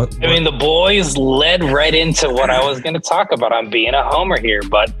 man? I mean, the boys led right into what I was going to talk about. I'm being a homer here,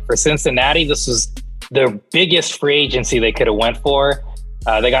 but for Cincinnati, this was the biggest free agency they could have went for.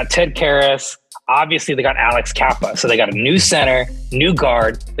 They got Ted Karras. Obviously, they got Alex Cappa. So they got a new center, new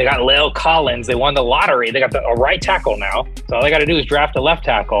guard. They got La'el Collins. They won the lottery. They got a right tackle now. So all they got to do is draft a left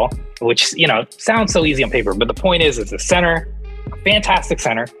tackle, which, sounds so easy on paper. But the point is, it's a center, fantastic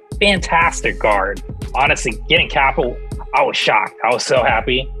center, fantastic guard. Honestly, getting Cappa, I was shocked. I was so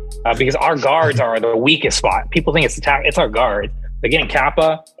happy because our guards are the weakest spot. People think it's our guard. They're getting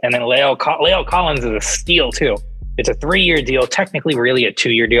Cappa, and then La'el Collins is a steal too. It's a 3-year deal, technically really a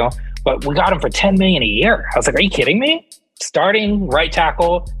 2-year deal. But we got him for $10 million a year. I was like, are you kidding me? Starting right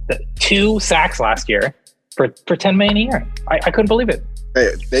tackle, 2 sacks last year for $10 million a year. I couldn't believe it.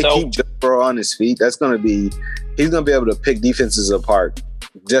 They keep Joe Burrow on his feet. He's going to be able to pick defenses apart,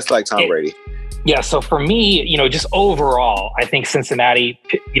 just like Tom Brady. Yeah. So for me, just overall, I think Cincinnati,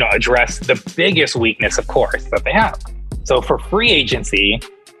 addressed the biggest weakness, of course, that they have. So for free agency,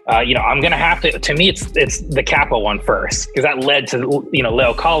 I'm going to have to me, it's the Cappa one first, because that led to,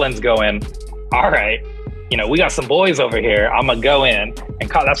 La'el Collins going, all right, we got some boys over here. I'm going to go in. And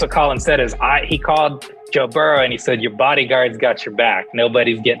that's what Collins said he called Joe Burrow and he said, your bodyguard's got your back.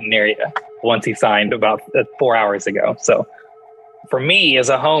 Nobody's getting near you, once he signed about 4 hours ago. So for me as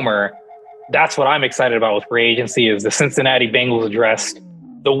a homer, that's what I'm excited about with free agency is the Cincinnati Bengals addressed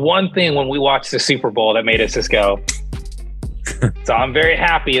the one thing when we watched the Super Bowl that made us just go. So I'm very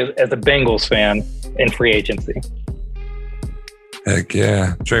happy as a Bengals fan in free agency. Heck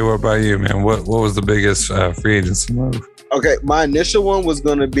yeah. Trey, what about you, man? What was the biggest free agency move? Okay, my initial one was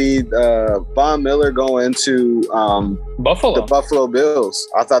going to be Von Miller going to Buffalo. The Buffalo Bills.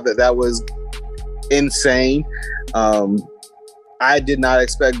 I thought that was insane. I did not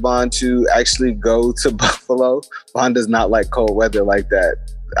expect Von to actually go to Buffalo. Von does not like cold weather like that.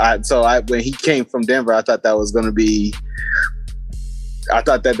 When he came from Denver, I thought that was going to be... I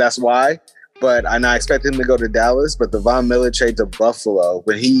thought that's why. But I expected him to go to Dallas, but the Von Miller trade to Buffalo,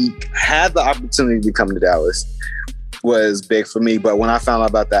 when he had the opportunity to come to Dallas, was big for me. But when I found out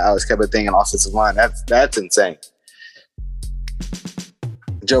about that Alex Cappa thing and offensive line, that's insane.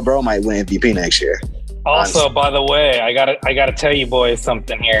 Joe Burrow might win MVP next year. Also, honestly. By the way, I gotta tell you boys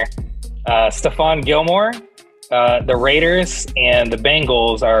something here. Stephon Gilmore, the Raiders and the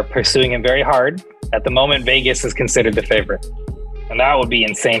Bengals are pursuing him very hard. At the moment, Vegas is considered the favorite. And that would be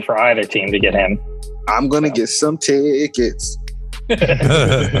insane for either team to get him. I'm going to get some tickets.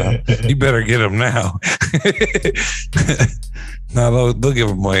 You better get them now. No, they'll give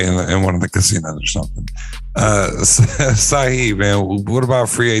them away in one of the casinos or something. Saeed, man, what about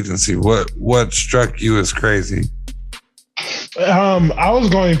free agency? What struck you as crazy? I was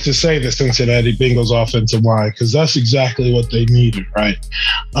going to say the Cincinnati Bengals offensive line because that's exactly what they needed, right?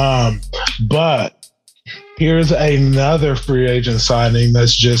 But here's another free agent signing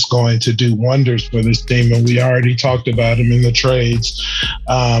that's just going to do wonders for this team. And we already talked about him in the trades,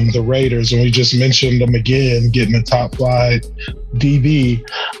 the Raiders, and we just mentioned them again, getting a top flight DB.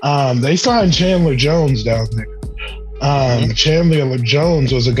 They signed Chandler Jones down there. Chandler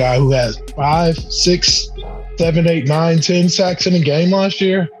Jones was a guy who had 5, 6, 7, 8, 9, 10 sacks in a game last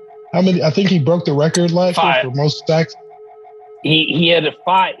year. How many? I think he broke the record last year for most sacks. He had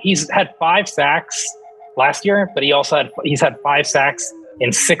 5. He's had 5 sacks last year, but he's had 5 sacks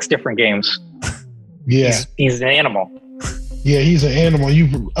in 6 different games. Yeah, he's an animal. Yeah, he's an animal.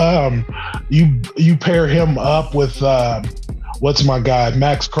 You pair him up with what's my guy,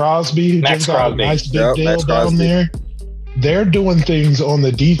 Max Crosby? Max Crosby, nice big deal down there. They're doing things on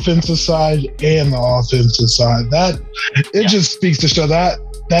the defensive side and the offensive side. Just speaks to show that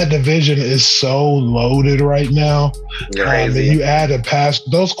division is so loaded right now. And you add a pass.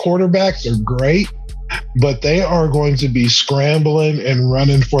 Those quarterbacks are great, but they are going to be scrambling and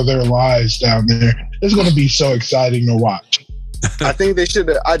running for their lives down there. It's going to be so exciting to watch. I think they should.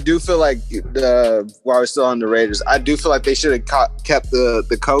 I do feel like while we're still on the Raiders, I do feel like they should have kept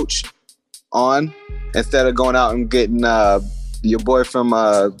the coach on instead of going out and getting your boy from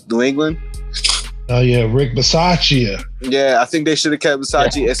New England. Oh yeah, Rick Bisaccia. Yeah, I think they should have kept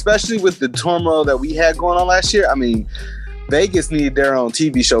Bisaccia, especially with the turmoil that we had going on last year. I mean, Vegas needed their own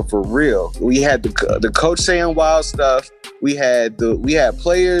TV show for real. We had the coach saying wild stuff. We had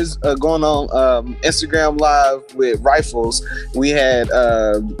players going on Instagram Live with rifles. We had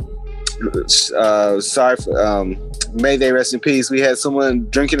may they rest in peace. We had someone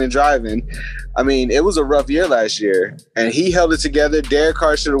drinking and driving. I mean, it was a rough year last year, and he held it together. Derek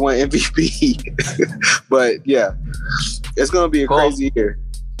Carr should have won MVP, but yeah, it's going to be a crazy year.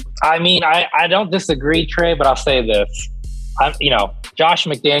 I mean, I don't disagree, Trey, but I'll say this. Josh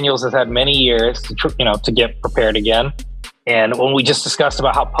McDaniels has had many years to get prepared again. And when we just discussed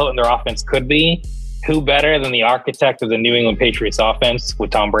about how potent their offense could be, who better than the architect of the New England Patriots offense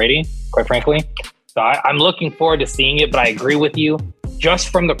with Tom Brady, quite frankly. So I'm looking forward to seeing it, but I agree with you just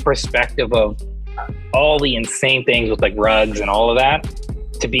from the perspective of all the insane things with like Ruggs and all of that,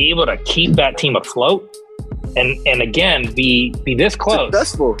 to be able to keep that team afloat and again, be this close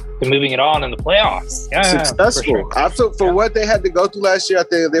successful to moving it on in the playoffs. Yeah, successful. For sure. I feel for what they had to go through last year, I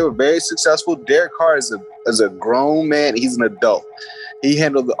think they were very successful. Derek Carr is a grown man. He's an adult. He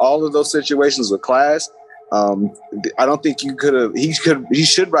handled all of those situations with class. I don't think you could have. He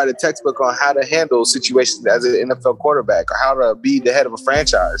should write a textbook on how to handle situations as an NFL quarterback, or how to be the head of a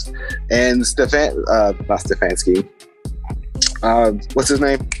franchise. And not Stefanski. What's his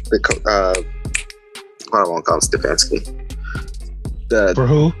name? I don't want to call him Stefanski. For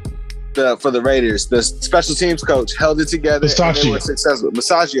who? For the Raiders, the special teams coach held it together. Bisaccia. And they were successful.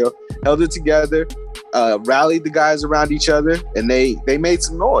 Bisaccia held it together, rallied the guys around each other, and they made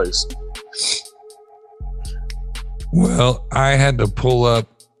some noise. Well, I had to pull up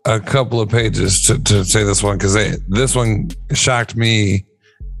a couple of pages to say this one because this one shocked me,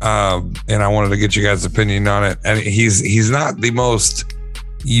 and I wanted to get you guys' opinion on it. And he's not the most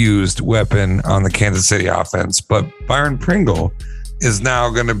used weapon on the Kansas City offense, but Byron Pringle is now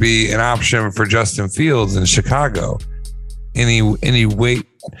going to be an option for Justin Fields in Chicago. Any weight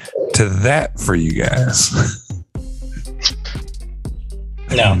to that for you guys?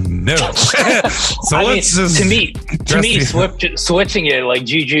 No. So to me, switching it like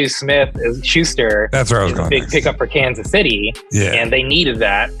Juju Smith-Schuster. That's where I was going. Big pickup for Kansas City. Yeah, and they needed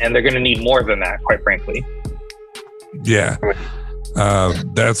that, and they're going to need more than that, quite frankly. Yeah,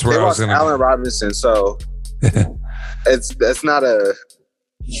 that's where I was going. Allen Robinson, so that's not a.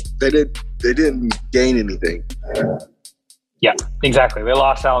 They didn't gain anything. Yeah, exactly. They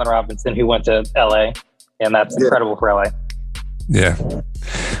lost Allen Robinson, who went to LA, and that's incredible for LA. Yeah.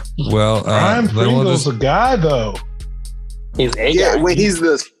 Well, Byron Pringle's a guy, though. He's a guy. When he's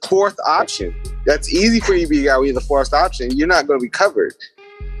the fourth option, that's easy for you to be a guy with the fourth option. You're not going to be covered.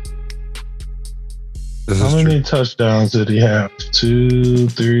 How many touchdowns did he have? 2,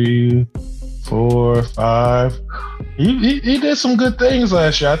 3, 4, 5. He did some good things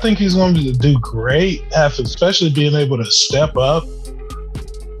last year. I think he's going to do great, especially being able to step up.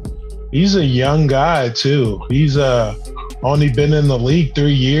 He's a young guy, too. He's only been in the league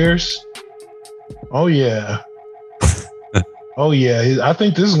 3 years. Oh, yeah. I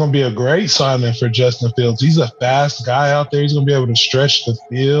think this is going to be a great signing for Justin Fields. He's a fast guy out there. He's going to be able to stretch the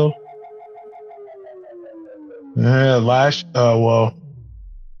field. Yeah,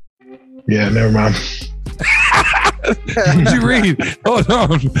 never mind. What'd you read? Hold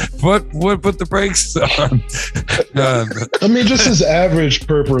on. What put the brakes on? I mean, just his average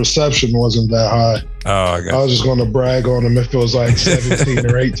per reception wasn't that high. Oh, I was just going to brag on him if it was like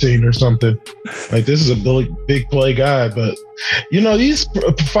 17 or 18 or something. Like, this is a big play guy, but he's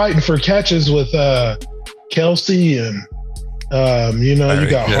fighting for catches with Kelsey and you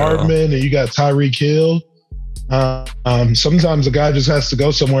got Hardman and you got Tyreek Hill. Sometimes a guy just has to go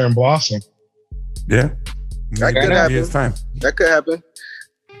somewhere and blossom. Yeah. That could happen. Time. That could happen.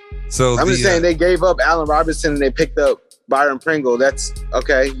 So I'm just saying they gave up Allen Robinson and they picked up Byron Pringle. That's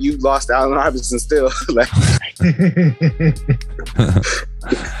okay. You lost Allen Robinson still.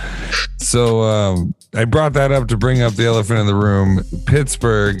 So I brought that up to bring up the elephant in the room.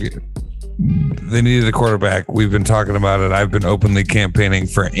 Pittsburgh, they needed a quarterback. We've been talking about it. I've been openly campaigning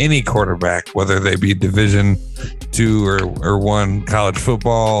for any quarterback, whether they be Division II or one college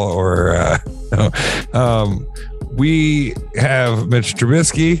football or we have Mitch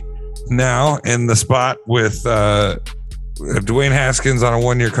Trubisky now in the spot with Dwayne Haskins on a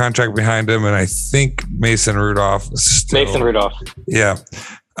 1-year contract behind him, and I think Mason Rudolph. Mason Rudolph. Yeah.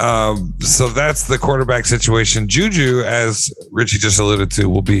 So that's the quarterback situation. Juju, as Richie just alluded to,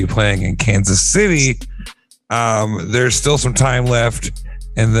 will be playing in Kansas City. There's still some time left,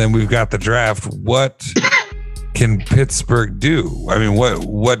 and then we've got the draft. What can Pittsburgh do? I mean,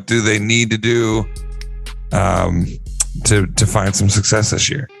 what do they need to do to find some success this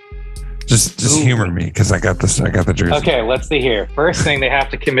year? Just humor me because I got the jersey. Okay, let's see here. First thing, they have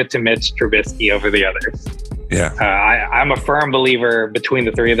to commit to Mitch Trubisky over the others. Yeah. I'm a firm believer between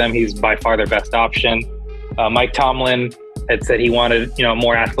the three of them. He's by far their best option. Mike Tomlin had said he wanted, a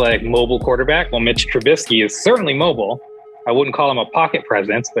more athletic, mobile quarterback. Well, Mitch Trubisky is certainly mobile. I wouldn't call him a pocket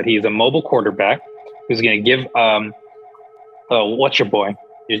presence, but he's a mobile quarterback who's going to give, what's your boy?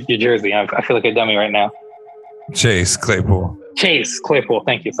 Your jersey. I feel like a dummy right now. Chase Claypool.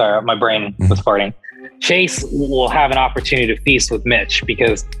 Thank you. Sorry, my brain was farting. Chase will have an opportunity to feast with Mitch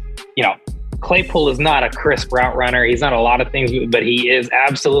because, Claypool is not a crisp route runner. He's not a lot of things, but he is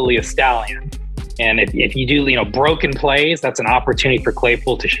absolutely a stallion. And if you do, broken plays, that's an opportunity for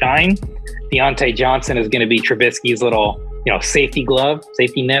Claypool to shine. Deontay Johnson is going to be Trubisky's little, safety glove,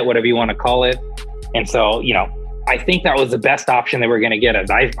 safety net, whatever you want to call it. And so, I think that was the best option they were going to get.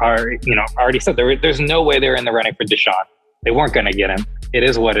 As I already said, there's no way they're in the running for Deshaun. They weren't going to get him. It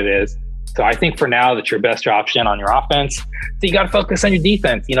is what it is. So I think for now, that's your best option on your offense. So you got to focus on your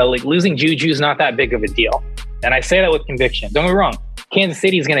defense. Losing Juju is not that big of a deal. And I say that with conviction. Don't get me wrong. Kansas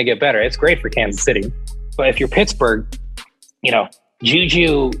City is going to get better. It's great for Kansas City. But if you're Pittsburgh,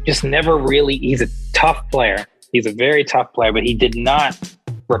 Juju just never really, he's a tough player. He's a very tough player, but he did not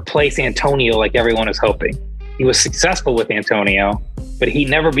replace Antonio like everyone is hoping. He was successful with Antonio, but he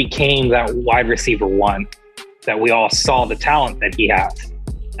never became that wide receiver one that we all saw the talent that he has.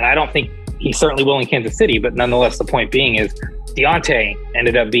 And I don't think he certainly will in Kansas City, but nonetheless, the point being is Deontay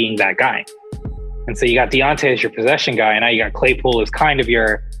ended up being that guy. And so you got Deontay as your possession guy, and now you got Claypool as kind of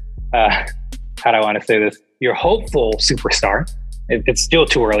your, how do I want to say this? Your hopeful superstar. It's still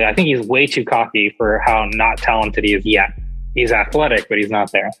too early. I think he's way too cocky for how not talented he is yet. He's athletic, but he's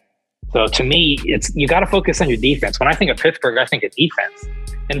not there. So to me, you got to focus on your defense. When I think of Pittsburgh, I think of defense.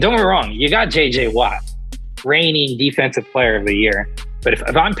 And don't get me wrong, you got J.J. Watt, reigning defensive player of the year. But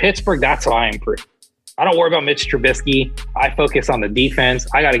if I'm Pittsburgh, that's how I improve. I don't worry about Mitch Trubisky. I focus on the defense.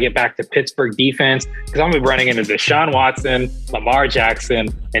 I got to get back to Pittsburgh defense because I'm going to be running into Deshaun Watson, Lamar Jackson,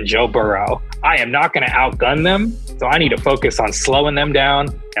 and Joe Burrow. I am not going to outgun them, so I need to focus on slowing them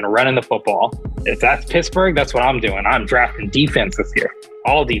down and running the football. If that's Pittsburgh, that's what I'm doing. I'm drafting defense this year.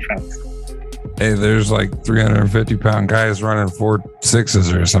 All defense. Hey, there's like 350-pound guys running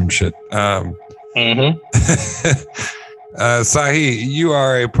 4.6s or some shit. Sahi, you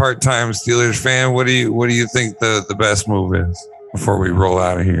are a part-time Steelers fan. What do you think the best move is before we roll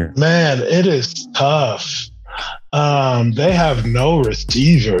out of here? Man, it is tough. They have no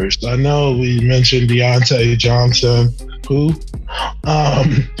receivers. I know we mentioned Deontay Johnson, who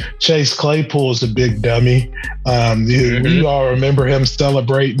Chase Claypool is a big dummy. We all remember him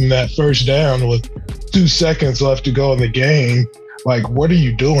celebrating that first down with 2 seconds left to go in the game. Like, what are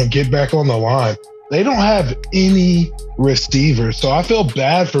you doing? Get back on the line. They don't have any receivers. So I feel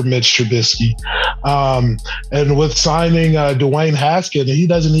bad for Mitch Trubisky. And with signing Dwayne Haskins, he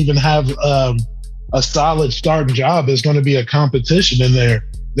doesn't even have a solid starting job. There's going to be a competition in there.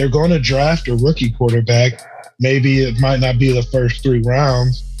 They're going to draft a rookie quarterback. Maybe it might not be the first 3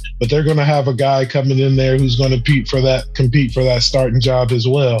 rounds, but they're going to have a guy coming in there who's going to compete for that starting job as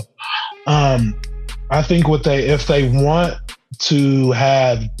well. I think if they want to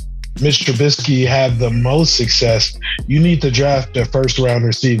have Mitch Trubisky have the most success, you need to draft a first-round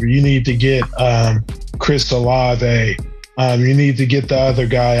receiver. You need to get Chris Olave. You need to get the other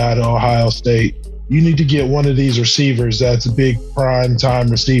guy out of Ohio State. You need to get one of these receivers that's big prime time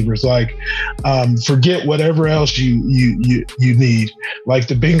receivers. Like, forget whatever else you need. Like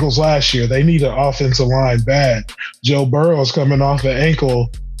the Bengals last year, they need an offensive line bad. Joe Burrow's coming off an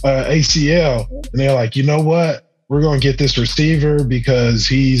ankle ACL, and they're like, you know what? We're going to get this receiver because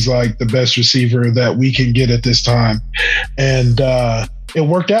he's like the best receiver that we can get at this time. And it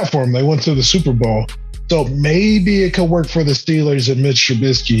worked out for him. They went to the Super Bowl. So maybe it could work for the Steelers and Mitch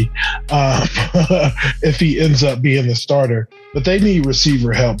Trubisky if he ends up being the starter. But they need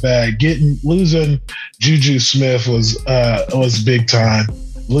receiver help bad. Losing Juju Smith was big time.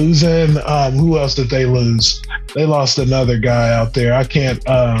 Losing who else did they lose? They lost another guy out there. I can't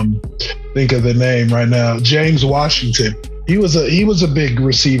think of the name right now. James Washington. He was a big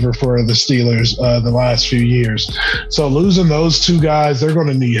receiver for the Steelers the last few years. So losing those 2 guys, they're going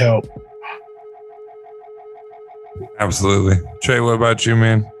to need help. Absolutely. Trey, what about you,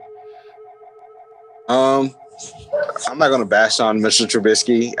 man? I'm not going to bash on Mitchell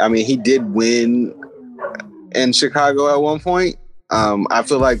Trubisky. I mean, he did win in Chicago at one point. I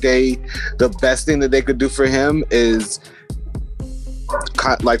feel like the best thing that they could do for him is,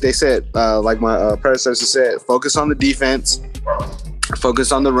 like they said, like my predecessor said, focus on the defense,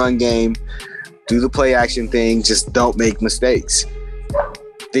 focus on the run game, do the play action thing, just don't make mistakes.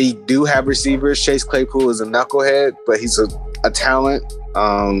 They do have receivers. Chase Claypool is a knucklehead, but he's a talent.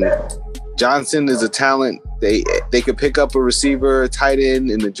 Johnson is a talent. They could pick up a receiver, a tight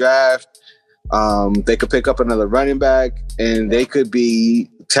end in the draft. They could pick up another running back, and they could be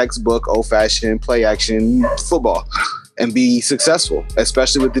textbook, old-fashioned play action football and be successful,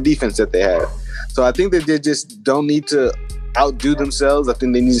 especially with the defense that they have. So I think that they just don't need to outdo themselves. I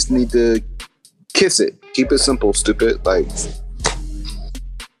think they just need to kiss it. Keep it simple, stupid. Like.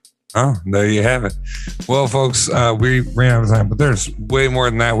 Oh, there you have it. Well, folks, we ran out of time, but there's way more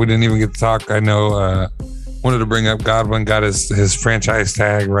than that. We didn't even get to talk. I know, wanted to bring up Godwin got his franchise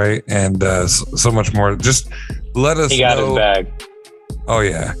tag, right? And so much more. Just let us know. He got his bag. Oh,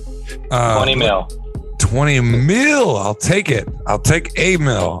 yeah. 20 mil. 20 mil. I'll take it. I'll take a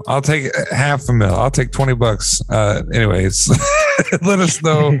mil. I'll take half a mil. I'll take $20. Anyways, let us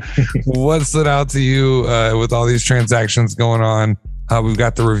know what stood out to you with all these transactions going on. We've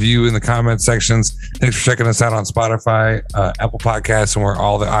got the review in the comment sections. Thanks for checking us out on Spotify, Apple Podcasts, and where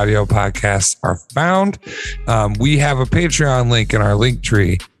all the audio podcasts are found. We have a Patreon link in our link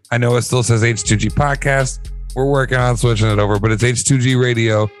tree. I know it still says H2G Podcast. We're working on switching it over, but it's H2G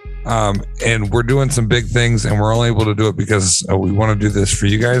Radio. And we're doing some big things, and we're only able to do it because we want to do this for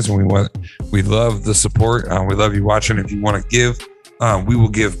you guys, and we love the support. We love you watching. If you want to give, we will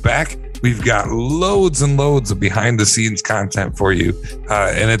give back. We've got loads and loads of behind the scenes content for you.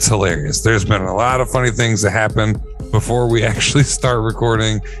 And it's hilarious. There's been a lot of funny things that happen before we actually start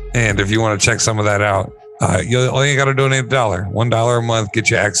recording. And if you want to check some of that out, all you got to donate $1 a month, get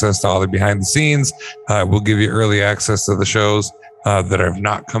you access to all the behind the scenes. We'll give you early access to the shows that have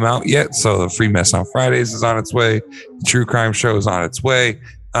not come out yet. So the Free Mess on Fridays is on its way. The True Crime Show is on its way.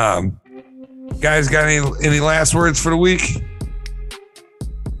 Guys, got any last words for the week?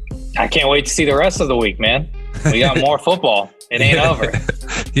 I can't wait to see the rest of the week, man. We got more football. It ain't over.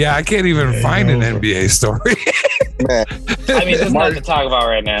 Yeah, I can't even find an NBA story. Man. I mean, there's nothing to talk about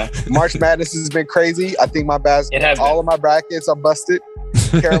right now. March Madness has been crazy. I think all of my brackets are busted.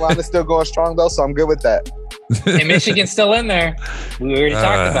 Carolina's still going strong, though, so I'm good with that. And Michigan's still in there. We already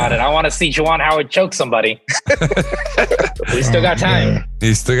talked about it. I want to see Juwan Howard choke somebody. We still got time.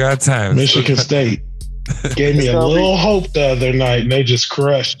 You still got time. Michigan State gave me a little hope the other night, and they just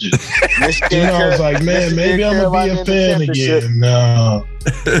crushed it. I was like, man, maybe I'm going to be a fan again. No.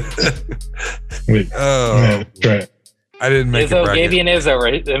 Man, I didn't make Izzo, Gabian Izzo,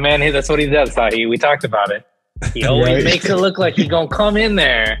 right? Man, that's what he does. We talked about it. He always makes it look like he's going to come in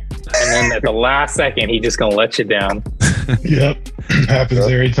there, and then at the last second, he's just going to let you down. Yep. Happens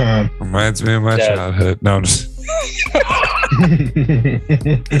every time. Reminds me of my childhood. No, I'm just...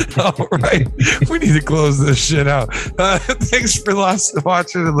 All right, we need to close this shit out. Thanks for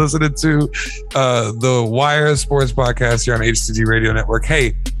watching and listening to the Wire Sports Podcast here on H2G Radio Network.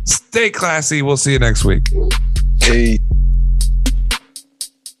 Hey, stay classy. We'll see you next week. Hey.